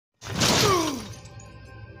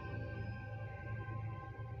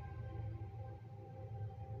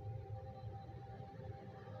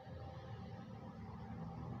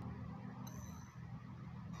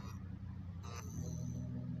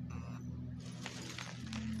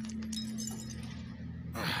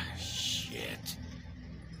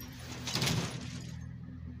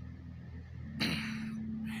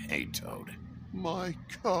towed. My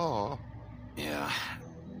car? Yeah.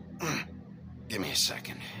 Give me a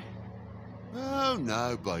second. Oh,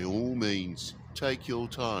 no, by all means. Take your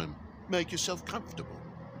time. Make yourself comfortable.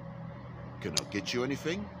 Can I get you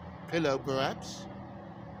anything? Pillow, perhaps?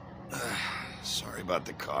 Sorry about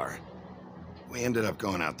the car. We ended up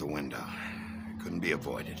going out the window. Couldn't be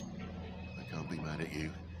avoided. I can't be mad at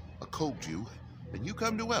you. I called you, and you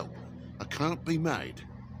come to help. I can't be mad.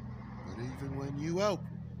 But even when you help,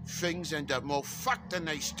 things end up more fucked than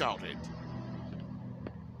they started.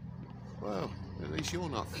 Well, at least you're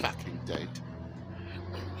not fucking dead.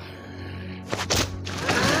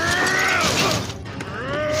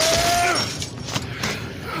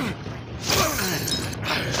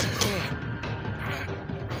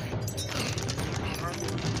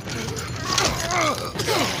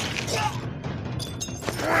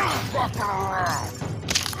 Fucking around!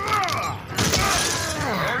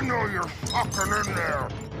 I know you're fucking in there!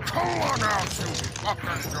 Come on out, you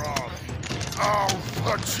fucking dog! I'll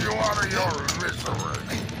put you out of your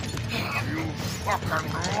misery! You fucking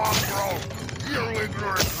mongrel! You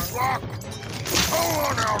ignorant fuck! Come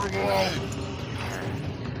on out alone!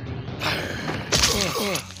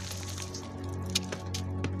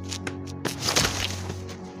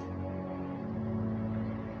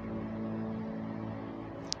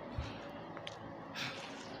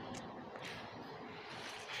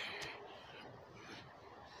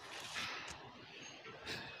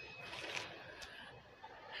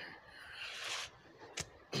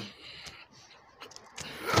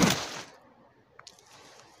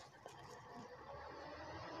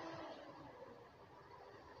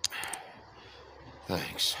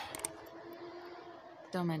 Thanks.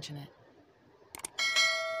 Don't mention it.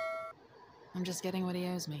 I'm just getting what he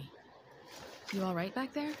owes me. You all right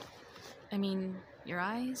back there? I mean, your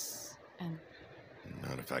eyes and...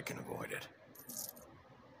 Not if I can avoid it.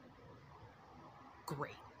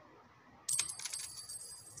 Great.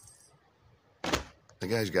 The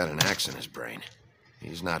guy's got an axe in his brain.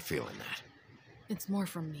 He's not feeling that. It's more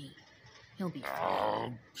from me. He'll be fine.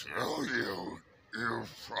 I'll kill you, you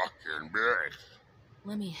fucking bitch.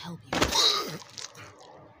 Let me help you.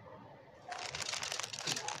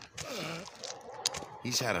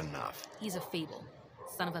 He's had enough. He's a fable.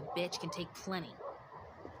 Son of a bitch can take plenty.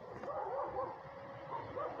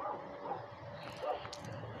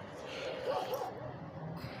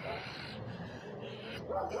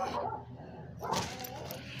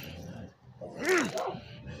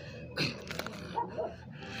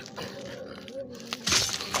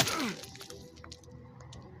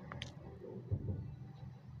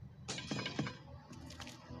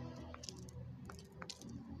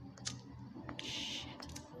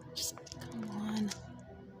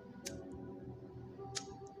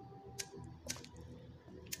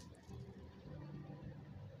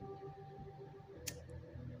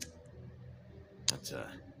 That's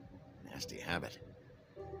a nasty habit.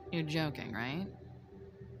 You're joking, right?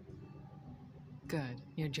 Good,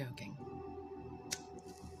 you're joking.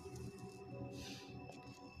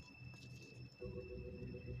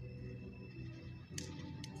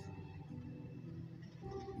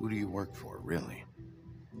 Who do you work for, really?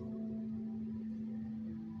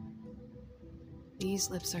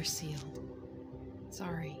 These lips are sealed.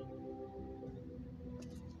 Sorry.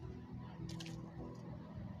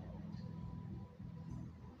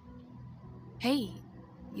 Hey,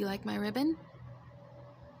 you like my ribbon?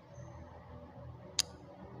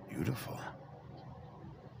 Beautiful.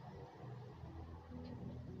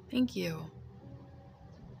 Thank you.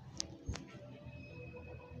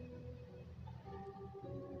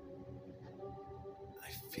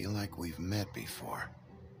 I feel like we've met before.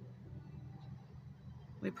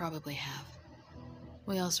 We probably have.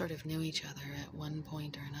 We all sort of knew each other at one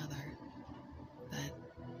point or another.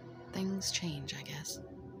 But things change, I guess.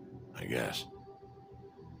 I guess.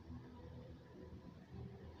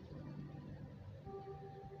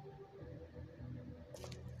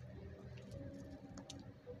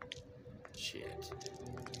 Shit.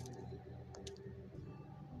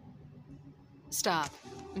 Stop.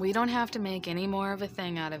 We don't have to make any more of a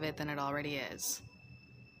thing out of it than it already is.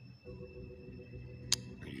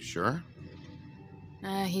 Are you sure?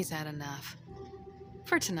 He's had enough.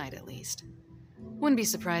 For tonight, at least. Wouldn't be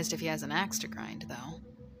surprised if he has an axe to grind, though.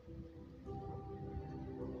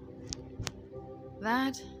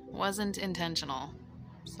 That wasn't intentional.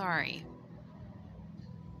 Sorry.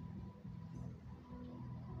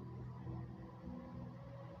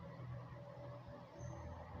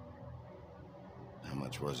 How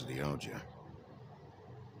much was it he owed you?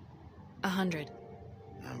 100.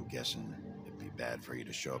 I'm guessing it'd be bad for you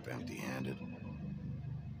to show up empty-handed.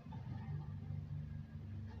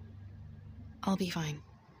 I'll be fine.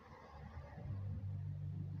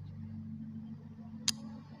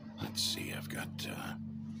 Let's see, I've got,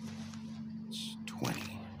 it's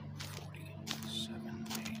 20, 40, 7,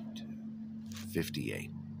 8,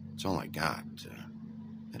 58. It's all I got.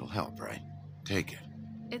 It'll help, right? Take it.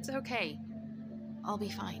 It's okay. I'll be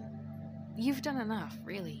fine. You've done enough,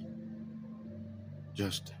 really.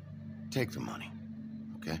 Just take the money,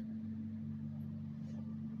 okay?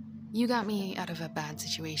 You got me out of a bad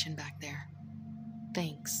situation back there.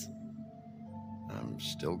 Thanks. I'm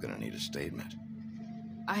still gonna need a statement.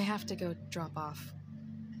 I have to go drop off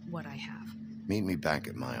what I have. Meet me back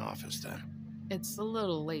at my office, then. It's a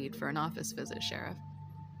little late for an office visit, Sheriff.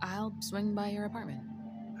 I'll swing by your apartment.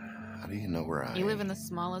 How do you know where I... You live in the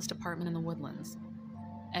smallest apartment in the Woodlands.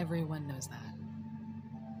 Everyone knows that.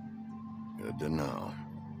 Good to know.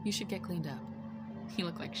 You should get cleaned up. You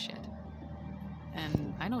look like shit.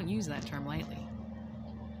 And I don't use that term lightly.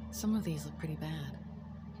 Some of these look pretty bad.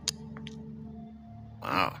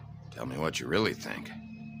 Wow. Tell me what you really think.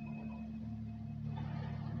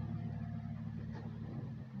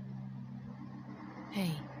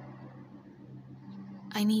 Hey.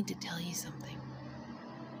 I need to tell you something.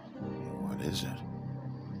 What is it?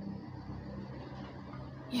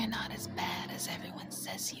 You're not as bad as everyone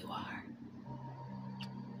says you are.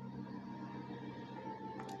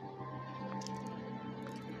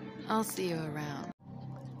 I'll see you around.